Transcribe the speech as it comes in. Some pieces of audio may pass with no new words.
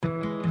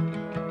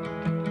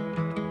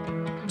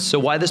So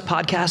why this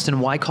podcast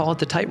and why call it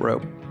The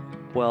Tightrope?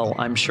 Well,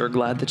 I'm sure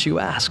glad that you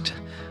asked.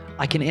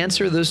 I can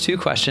answer those two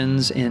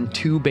questions in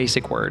two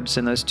basic words.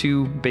 And those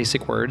two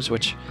basic words,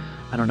 which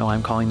I don't know why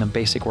I'm calling them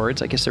basic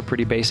words, I guess they're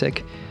pretty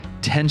basic: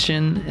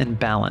 tension and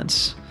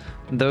balance.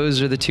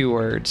 Those are the two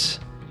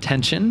words.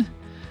 Tension.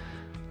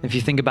 If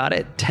you think about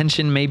it,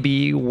 tension may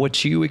be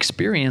what you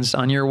experienced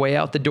on your way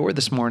out the door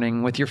this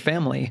morning with your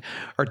family,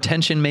 or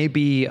tension may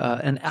be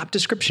an apt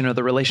description of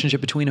the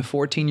relationship between a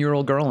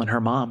 14-year-old girl and her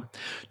mom.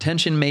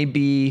 Tension may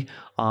be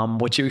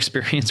what you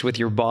experience with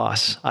your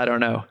boss. I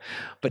don't know.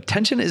 But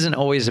tension isn't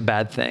always a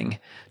bad thing.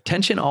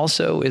 Tension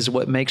also is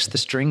what makes the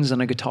strings on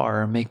a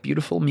guitar make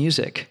beautiful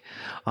music.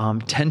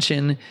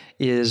 Tension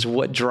is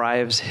what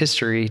drives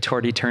history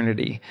toward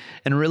eternity.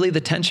 And really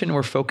the tension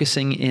we're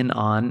focusing in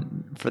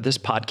on for this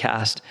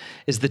podcast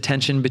is the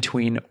tension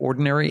between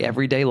ordinary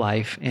everyday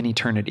life and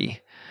eternity.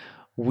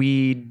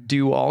 We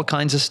do all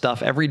kinds of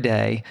stuff every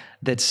day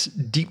that's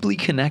deeply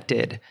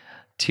connected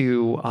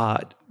to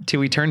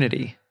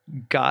eternity.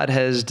 God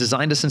has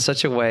designed us in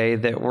such a way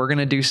that we're going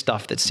to do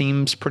stuff that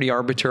seems pretty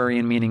arbitrary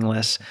and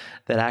meaningless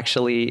that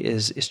actually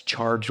is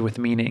charged with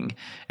meaning.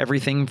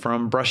 Everything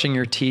from brushing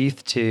your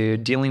teeth to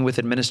dealing with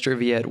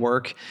administrivia at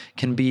work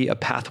can be a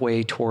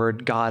pathway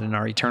toward God and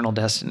our eternal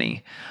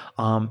destiny.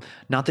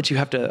 Not that you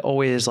have to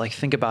always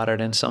think about it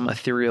in some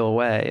ethereal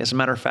way. As a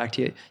matter of fact,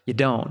 you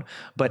don't.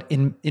 But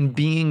in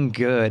being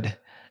good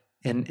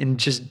and in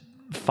just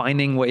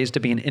finding ways to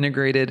be an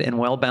integrated and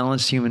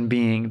well-balanced human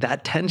being,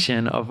 that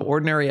tension of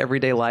ordinary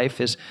everyday life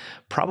is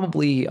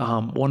probably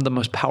one of the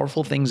most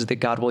powerful things that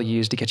God will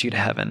use to get you to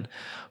heaven.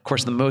 Of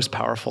course, the most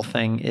powerful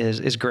thing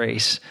is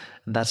grace.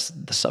 And that's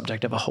the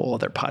subject of a whole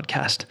other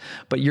podcast.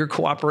 But your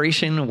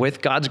cooperation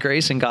with God's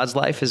grace and God's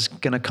life is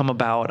going to come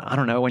about, I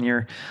don't know, when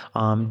you're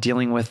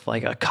dealing with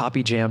a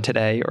copy jam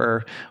today,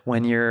 or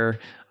when you're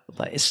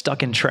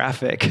stuck in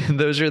traffic.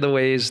 Those are the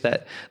ways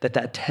that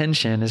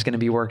tension is going to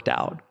be worked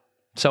out.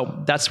 So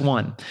that's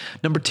one.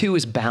 Number two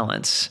is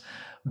balance.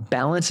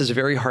 Balance is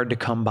very hard to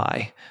come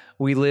by.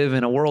 We live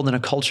in a world and a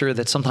culture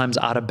that's sometimes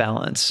out of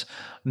balance.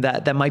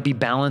 That might be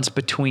balance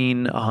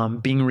between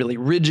being really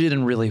rigid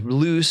and really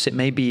loose. It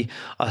may be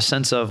a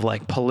sense of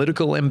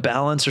political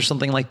imbalance or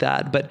something like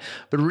that. But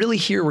really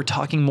here we're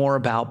talking more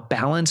about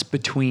balance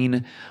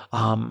between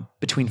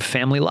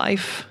family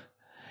life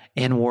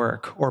and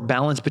work, or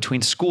balance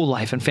between school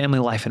life and family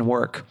life and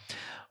work.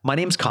 My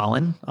name's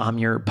Colin. I'm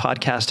your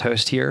podcast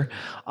host here.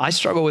 I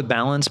struggle with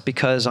balance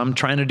because I'm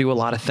trying to do a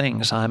lot of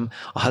things. I'm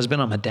a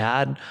husband, I'm a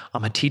dad,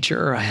 I'm a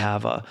teacher, I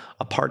have a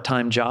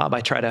part-time job.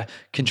 I try to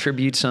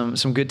contribute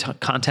some good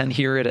content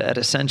here at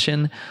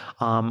Ascension.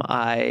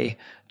 I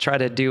try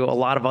to do a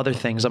lot of other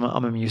things. I'm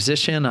a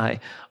musician. I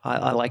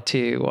like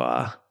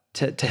to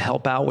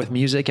help out with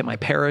music at my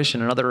parish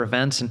and in other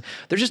events. And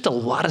there's just a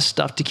lot of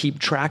stuff to keep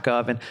track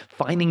of, and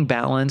finding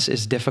balance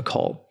is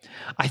difficult.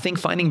 I think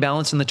finding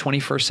balance in the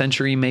 21st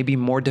century may be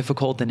more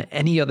difficult than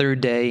any other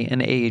day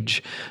and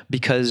age,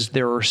 because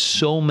there are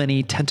so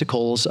many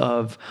tentacles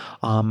of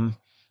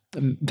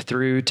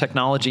through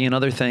technology and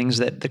other things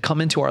that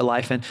come into our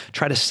life and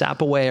try to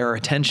sap away our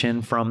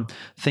attention from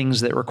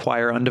things that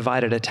require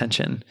undivided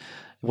attention.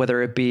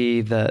 Whether it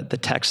be the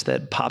text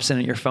that pops in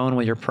at your phone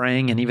while you're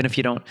praying, and even if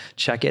you don't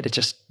check it, it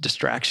just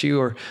distracts you,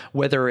 or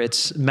whether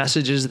it's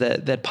messages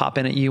that pop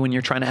in at you when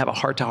you're trying to have a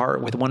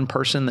heart-to-heart with one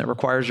person that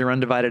requires your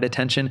undivided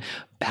attention.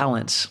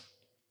 Balance.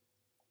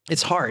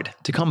 It's hard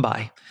to come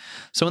by.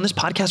 So in this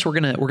podcast,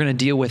 we're gonna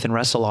deal with and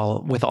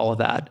wrestle with all of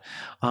that.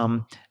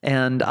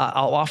 And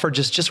I'll offer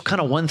just kind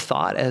of one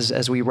thought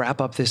as we wrap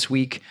up this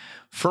week.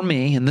 For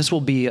me, and this will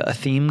be a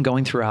theme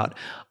going throughout,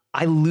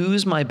 I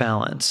lose my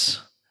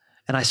balance.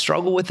 And I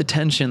struggle with the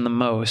tension the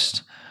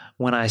most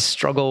when I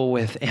struggle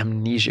with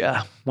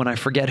amnesia, when I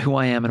forget who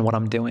I am and what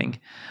I'm doing.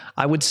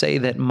 I would say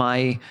that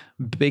my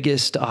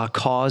biggest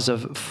cause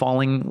of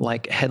falling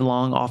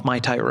headlong off my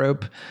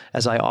tightrope,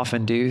 as I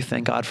often do,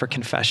 thank God for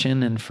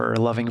confession and for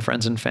loving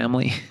friends and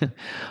family,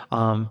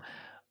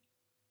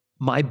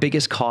 my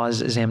biggest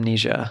cause is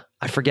amnesia.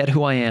 I forget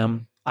who I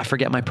am. I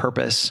forget my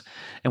purpose.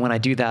 And when I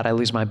do that, I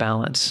lose my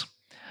balance.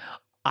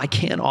 I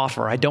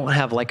don't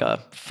have a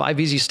 5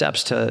 easy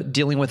steps to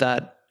dealing with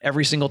that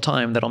every single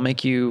time that'll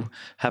make you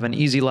have an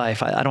easy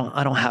life. I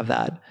don't have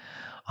that.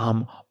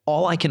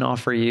 All I can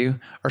offer you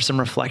are some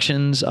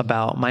reflections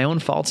about my own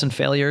faults and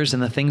failures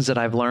and the things that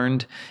I've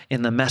learned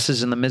in the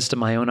messes in the midst of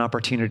my own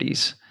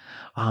opportunities.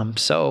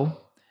 So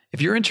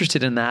if you're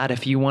interested in that,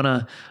 if you want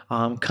to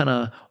kind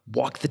of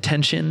walk the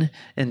tension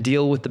and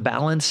deal with the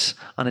balance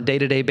on a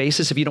day-to-day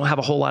basis, if you don't have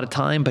a whole lot of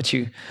time, but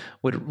you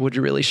would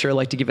really sure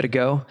like to give it a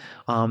go,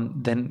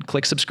 then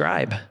click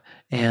subscribe.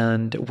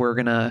 And we're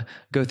going to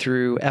go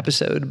through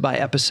episode by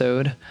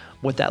episode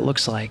what that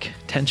looks like,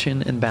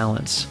 tension and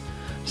balance.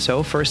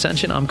 So for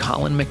Ascension, I'm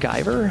Colin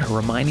MacGyver,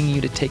 reminding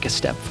you to take a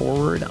step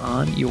forward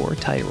on your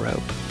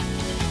tightrope.